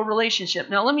no real relationship.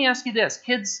 Now, let me ask you this.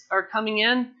 Kids are coming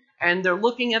in, and they're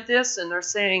looking at this, and they're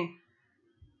saying,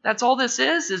 that's all this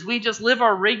is we just live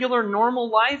our regular, normal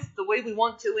life the way we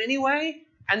want to anyway,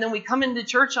 and then we come into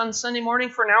church on Sunday morning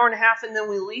for an hour and a half, and then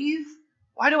we leave?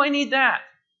 Why do I need that?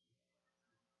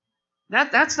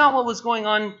 That's not what was going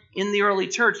on in the early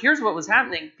church. Here's what was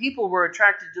happening. People were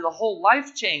attracted to the whole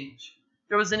life change.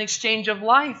 There was an exchange of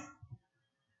life.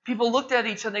 People looked at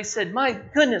each other and they said, my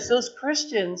goodness, those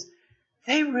Christians,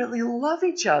 they really love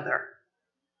each other.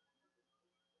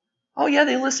 Oh yeah,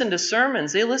 they listen to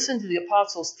sermons. They listen to the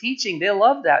apostles' teaching. They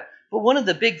love that. But one of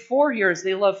the big four here is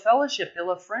they love fellowship. They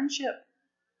love friendship.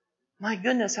 My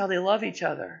goodness, how they love each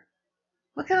other.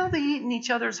 Look at how they eat in each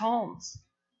other's homes.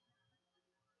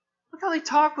 Look how they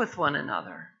talk with one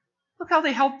another. Look how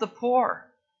they help the poor.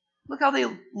 Look how they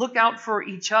look out for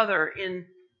each other in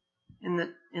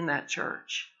that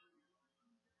church.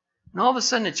 And all of a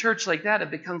sudden, a church like that, it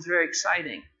becomes very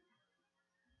exciting.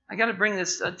 I got to bring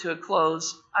this to a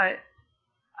close.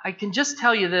 I can just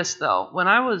tell you this, though. When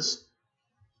I was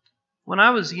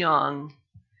young,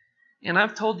 and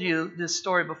I've told you this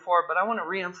story before, but I want to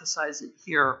reemphasize it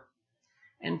here.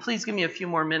 And please give me a few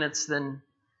more minutes than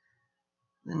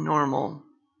normal.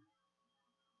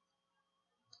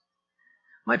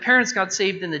 My parents got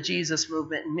saved in the Jesus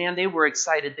movement, and man, they were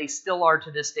excited. They still are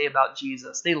to this day about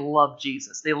Jesus. They love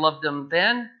Jesus. They loved him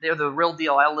then. They're the real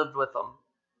deal. I lived with them.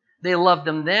 They loved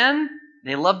him then.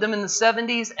 They loved him in the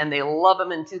 70s, and they love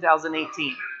him in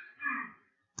 2018.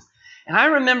 And I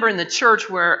remember in the church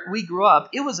where we grew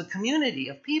up, it was a community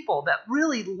of people that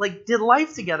really did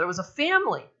life together. It was a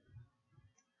family.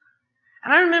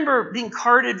 And I remember being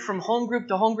carted from home group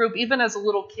to home group, even as a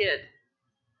little kid.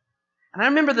 And I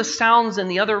remember the sounds in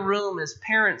the other room as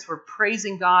parents were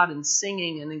praising God and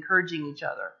singing and encouraging each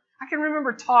other. I can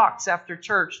remember talks after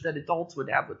church that adults would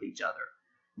have with each other.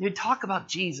 They'd talk about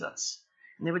Jesus.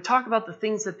 And they would talk about the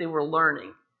things that they were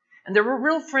learning. And there were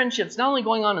real friendships, not only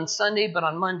going on Sunday, but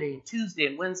on Monday and Tuesday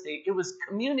and Wednesday. It was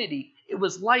community. It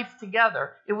was life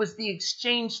together. It was the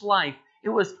exchanged life. It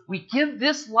was, we give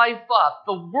this life up,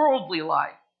 the worldly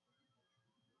life.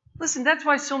 Listen, that's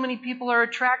why so many people are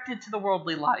attracted to the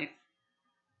worldly life.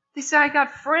 They say, I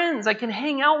got friends. I can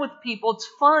hang out with people. It's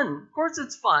fun. Of course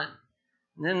it's fun.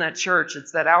 And then that church,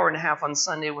 it's that hour and a half on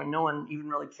Sunday when no one even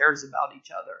really cares about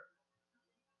each other.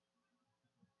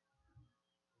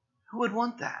 Who would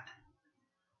want that?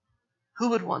 Who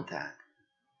would want that?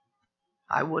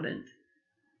 I wouldn't.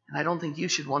 And I don't think you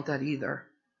should want that either.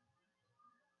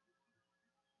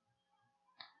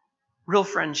 Real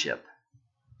friendship.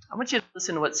 I want you to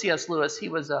listen to what C.S. Lewis, he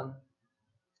was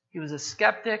a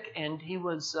skeptic, and he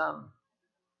was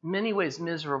in many ways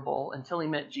miserable until he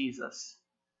met Jesus.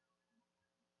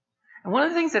 And one of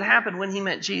the things that happened when he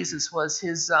met Jesus was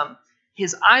his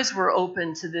eyes were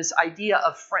open to this idea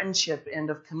of friendship and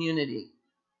of community.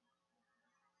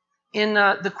 In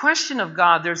The Question of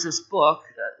God, there's this book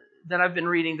that I've been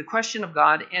reading, The Question of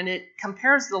God, and it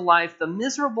compares the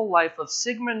miserable life of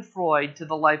Sigmund Freud to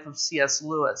the life of C.S.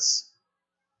 Lewis.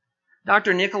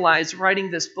 Dr. Nicolai is writing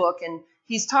this book, and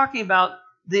he's talking about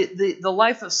the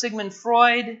life of Sigmund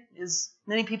Freud. Is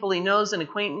many people he knows and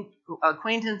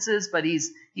acquaintances, but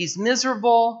he's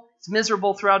miserable. He's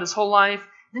miserable throughout his whole life.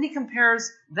 Then he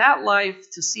compares that life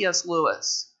to C.S.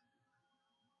 Lewis.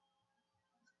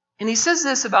 And he says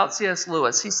this about C.S.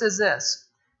 Lewis. He says this,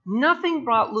 nothing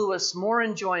brought Lewis more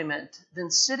enjoyment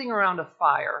than sitting around a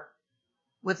fire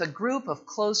with a group of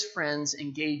close friends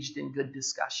engaged in good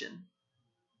discussion,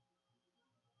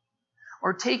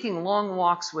 or taking long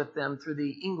walks with them through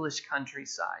the English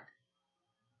countryside.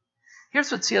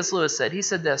 Here's what C.S. Lewis said. He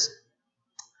said this,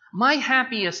 my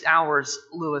happiest hours,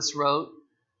 Lewis wrote,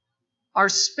 are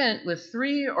spent with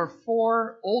 3 or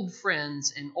 4 old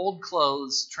friends in old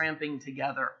clothes tramping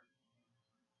together.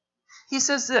 He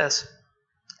says this,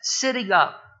 sitting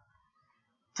up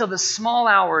till the small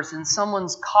hours in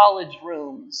someone's college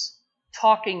rooms,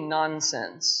 talking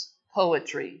nonsense,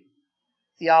 poetry,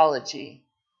 theology,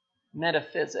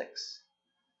 metaphysics.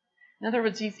 In other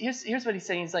words, here's what he's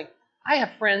saying. He's like, I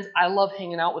have friends. I love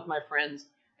hanging out with my friends.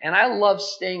 And I love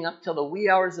staying up till the wee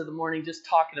hours of the morning just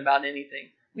talking about anything.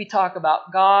 We talk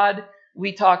about God.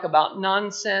 We talk about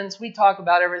nonsense. We talk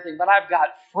about everything. But I've got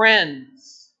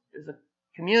friends. There's a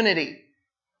community.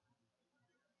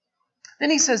 Then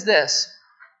he says this,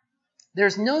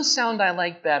 there's no sound I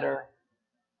like better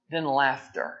than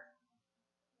laughter.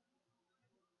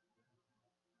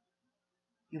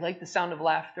 You like the sound of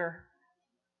laughter?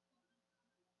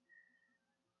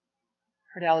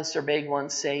 I heard Alistair Begg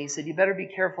once say, he said, you better be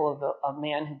careful of a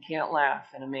man who can't laugh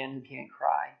and a man who can't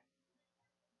cry.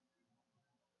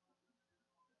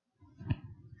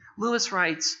 Lewis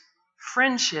writes,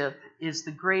 friendship is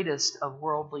the greatest of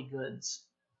worldly goods.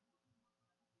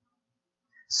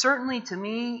 Certainly to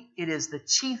me, it is the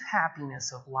chief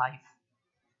happiness of life.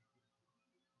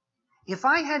 If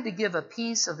I had to give a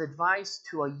piece of advice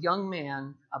to a young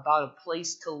man about a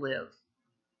place to live,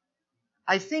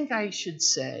 I think I should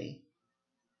say,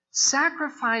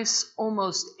 sacrifice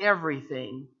almost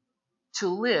everything to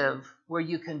live where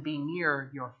you can be near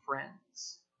your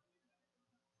friends.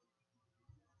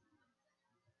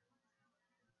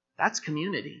 That's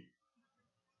community.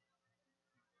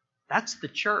 That's the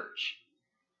church.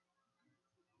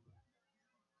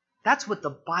 That's what the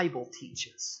Bible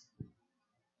teaches.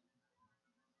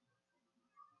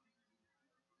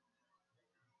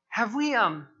 Have we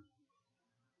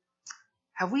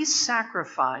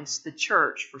sacrificed the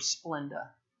church for Splenda?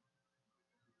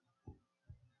 I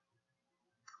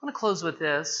want to close with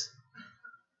this.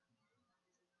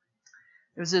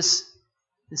 There's this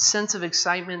sense of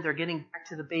excitement. They're getting back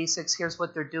to the basics. Here's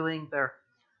what they're doing.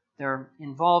 They're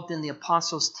involved in the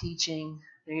apostles' teaching.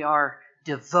 They are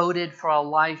devoted for a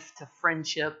life to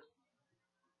friendship,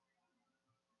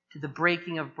 to the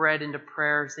breaking of bread and to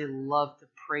prayers. They love to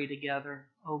pray together.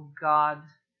 Oh God,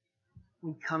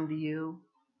 we come to you,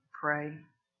 pray.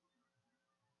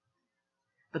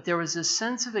 But there was this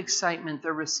sense of excitement.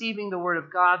 They're receiving the word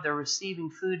of God. They're receiving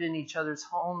food in each other's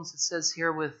homes. It says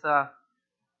here with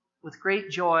great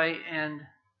joy and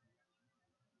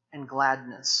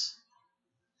gladness.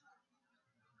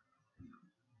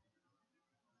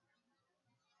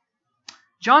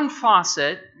 John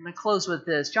Fawcett, I'm going to close with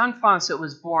this. John Fawcett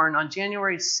was born on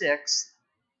January 6th,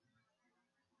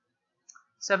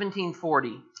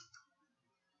 1740,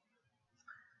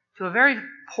 to a very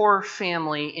poor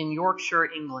family in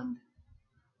Yorkshire, England.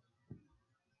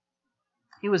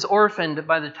 He was orphaned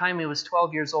by the time he was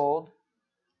 12 years old.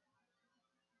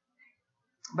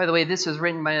 By the way, this was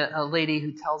written by a lady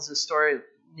who tells the story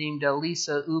named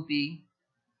Lisa Ubi.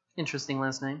 Interesting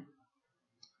last name.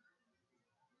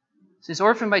 So he's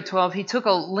orphaned by 12. He took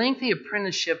a lengthy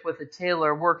apprenticeship with a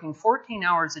tailor, working 14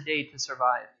 hours a day to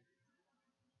survive.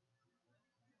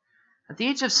 At the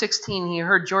age of 16, he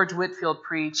heard George Whitefield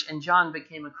preach, and John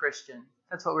became a Christian.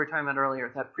 That's what we were talking about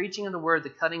earlier, that preaching of the word, the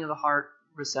cutting of the heart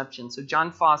reception. So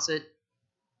John Fawcett,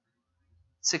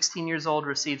 16 years old,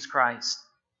 receives Christ.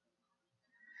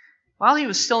 While he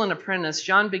was still an apprentice,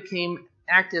 John became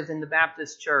active in the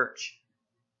Baptist church.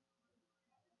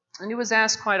 And he was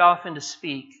asked quite often to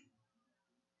speak.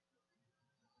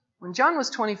 When John was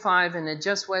 25 and had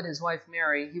just wed his wife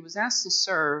Mary, he was asked to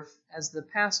serve as the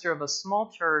pastor of a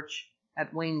small church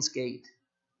at Wainsgate.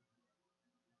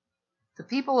 The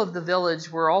people of the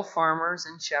village were all farmers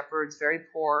and shepherds, very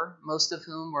poor, most of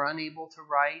whom were unable to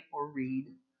write or read.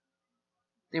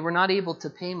 They were not able to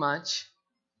pay much,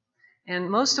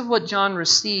 and most of what John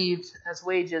received as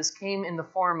wages came in the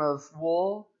form of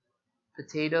wool,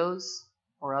 potatoes,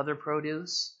 or other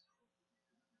produce.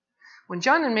 When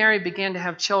John and Mary began to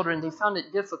have children, they found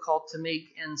it difficult to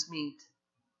make ends meet.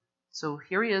 So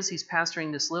here he is, he's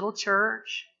pastoring this little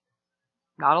church,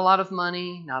 not a lot of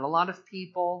money, not a lot of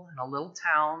people, in a little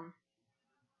town.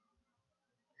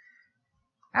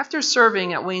 After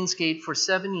serving at Wainsgate for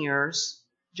 7 years,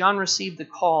 John received a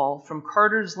call from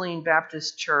Carter's Lane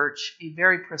Baptist Church, a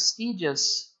very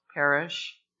prestigious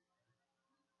parish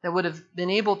that would have been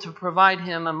able to provide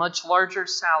him a much larger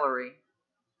salary.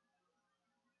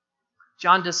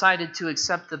 John decided to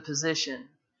accept the position.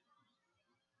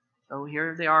 So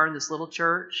here they are in this little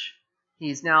church. He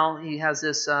has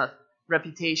this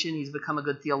reputation. He's become a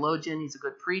good theologian. He's a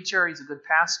good preacher. He's a good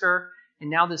pastor. And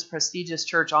now this prestigious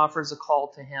church offers a call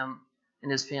to him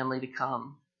and his family to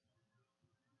come.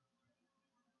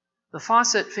 The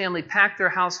Fawcett family packed their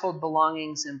household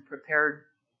belongings and prepared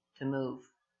to move.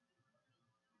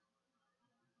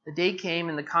 The day came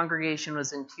and the congregation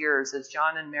was in tears as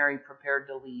John and Mary prepared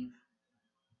to leave.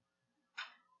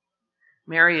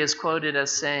 Mary is quoted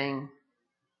as saying,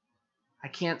 "I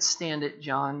can't stand it,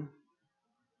 John.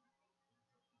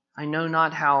 I know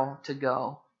not how to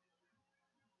go."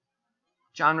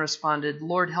 John responded,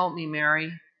 "Lord, help me,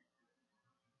 Mary.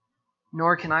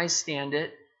 Nor can I stand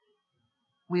it.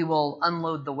 We will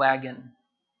unload the wagon."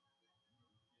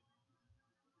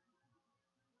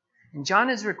 And John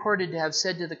is recorded to have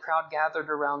said to the crowd gathered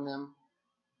around them,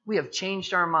 "We have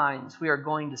changed our minds. We are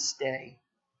going to stay."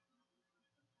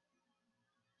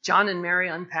 John and Mary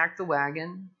unpacked the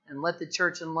wagon and let the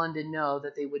church in London know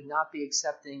that they would not be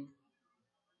accepting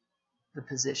the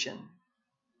position.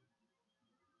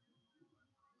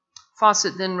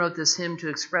 Fawcett then wrote this hymn to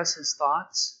express his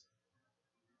thoughts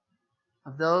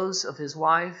of those of his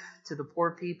wife to the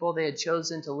poor people they had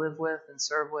chosen to live with and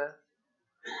serve with.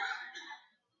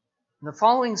 And the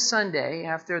following Sunday,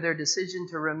 after their decision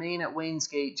to remain at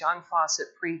Wainsgate, John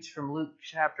Fawcett preached from Luke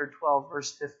chapter 12,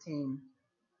 verse 15.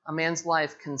 A man's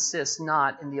life consists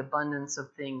not in the abundance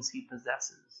of things he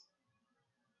possesses.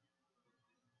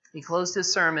 He closed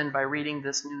his sermon by reading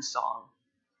this new song,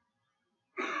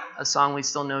 a song we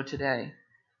still know today.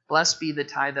 "Blessed be the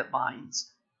tie that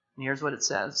binds." And here's what it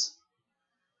says.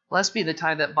 "Blessed be the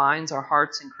tie that binds our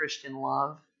hearts in Christian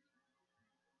love.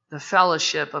 The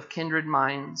fellowship of kindred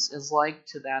minds is like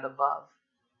to that above.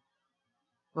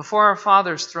 Before our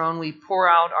Father's throne, we pour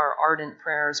out our ardent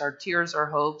prayers, our tears, our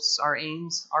hopes, our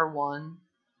aims are one,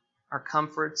 our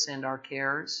comforts and our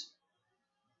cares.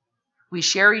 We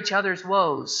share each other's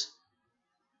woes,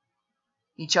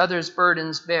 each other's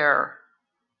burdens bear,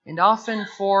 and often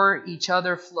for each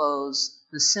other flows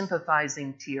the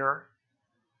sympathizing tear.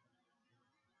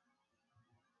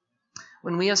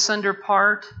 When we asunder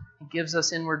part, it gives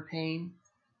us inward pain,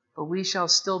 but we shall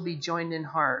still be joined in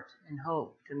heart and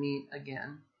hope to meet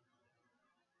again."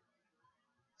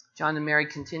 John and Mary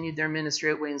continued their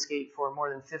ministry at Wainsgate for more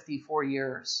than 54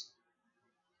 years.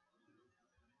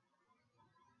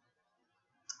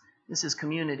 This is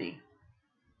community,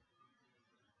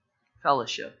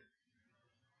 fellowship.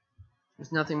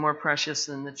 There's nothing more precious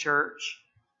than the church,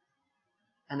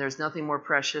 and there's nothing more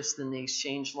precious than the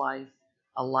exchanged life,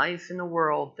 a life in a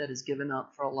world that is given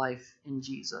up for a life in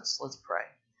Jesus. Let's pray.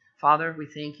 Father, we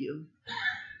thank you.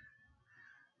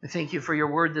 We thank you for your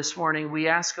word this morning. We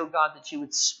ask, oh God, that you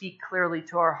would speak clearly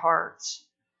to our hearts.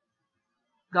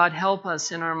 God, help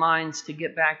us in our minds to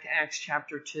get back to Acts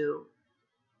chapter 2.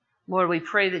 Lord, we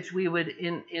pray that we would,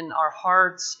 in our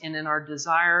hearts and in our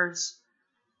desires,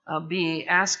 be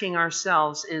asking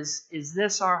ourselves, is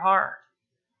this our heart?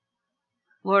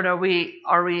 Lord, are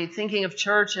we thinking of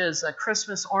church as a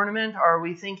Christmas ornament? Or are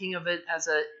we thinking of it as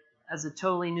as a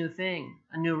totally new thing,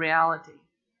 a new reality.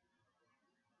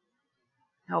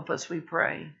 Help us, we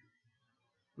pray.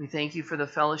 We thank you for the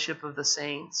fellowship of the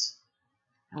saints,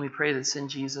 and we pray this in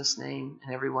Jesus' name.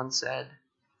 And everyone said,